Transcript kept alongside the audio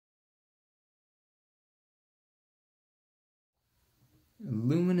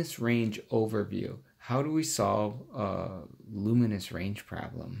Luminous range overview. How do we solve a luminous range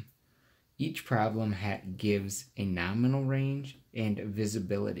problem? Each problem gives a nominal range and a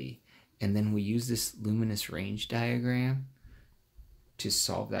visibility, and then we use this luminous range diagram to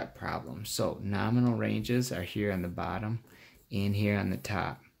solve that problem. So nominal ranges are here on the bottom and here on the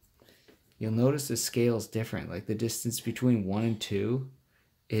top. You'll notice the scale is different, like the distance between 1 and 2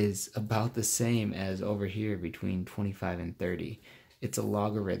 is about the same as over here between 25 and 30. It's a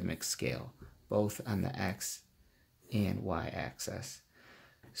logarithmic scale, both on the x and y axis.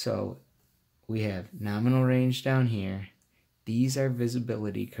 So we have nominal range down here. These are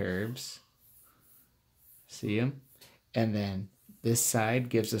visibility curves. See them? And then this side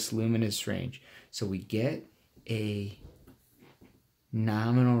gives us luminous range. So we get a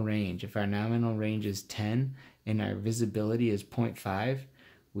nominal range. If our nominal range is 10 and our visibility is 0.5,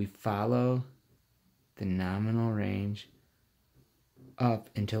 we follow the nominal range up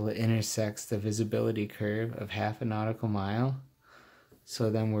until it intersects the visibility curve of half a nautical mile. So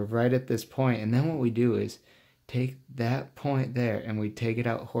then we're right at this point, and then what we do is take that point there and we take it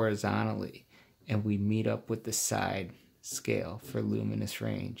out horizontally and we meet up with the side scale for luminous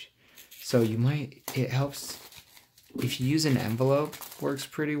range. So it helps if you use an envelope, works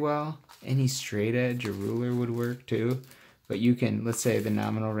pretty well. Any straight edge or ruler would work too, but you can, let's say the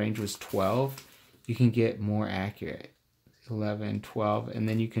nominal range was 12, you can get more accurate. 11, 12, and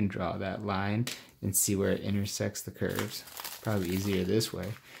then you can draw that line and see where it intersects the curves. Probably easier this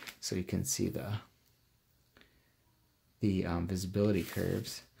way, so you can see the visibility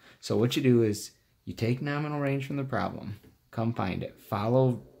curves. So what you do is you take nominal range from the problem, come find it,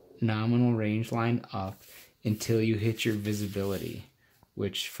 follow nominal range line up until you hit your visibility,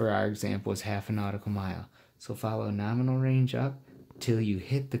 which for our example is half a nautical mile. So follow nominal range up till you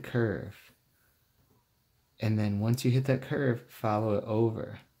hit the curve. And then once you hit that curve, follow it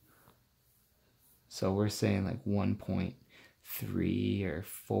over. So we're saying like 1.3 or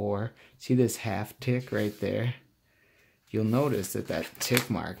 4. See this half tick right there? You'll notice that that tick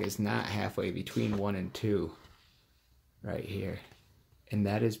mark is not halfway between 1 and 2 right here. And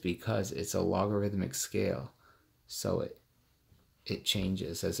that is because it's a logarithmic scale. So it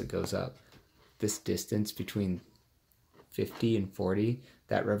changes as it goes up. This distance between 50 and 40,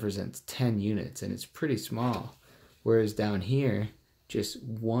 that represents 10 units, and it's pretty small. Whereas down here, just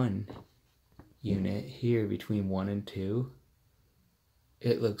 1 unit here between 1 and 2,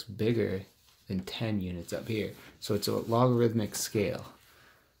 it looks bigger than 10 units up here. So it's a logarithmic scale.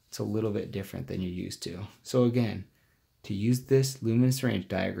 It's a little bit different than you're used to. So again, to use this luminous range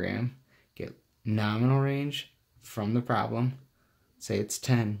diagram, get nominal range from the problem, say it's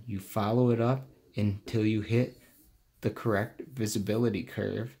 10, you follow it up until you hit the correct visibility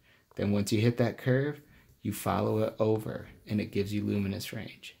curve. Then once you hit that curve, you follow it over and it gives you luminous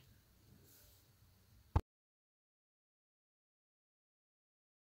range.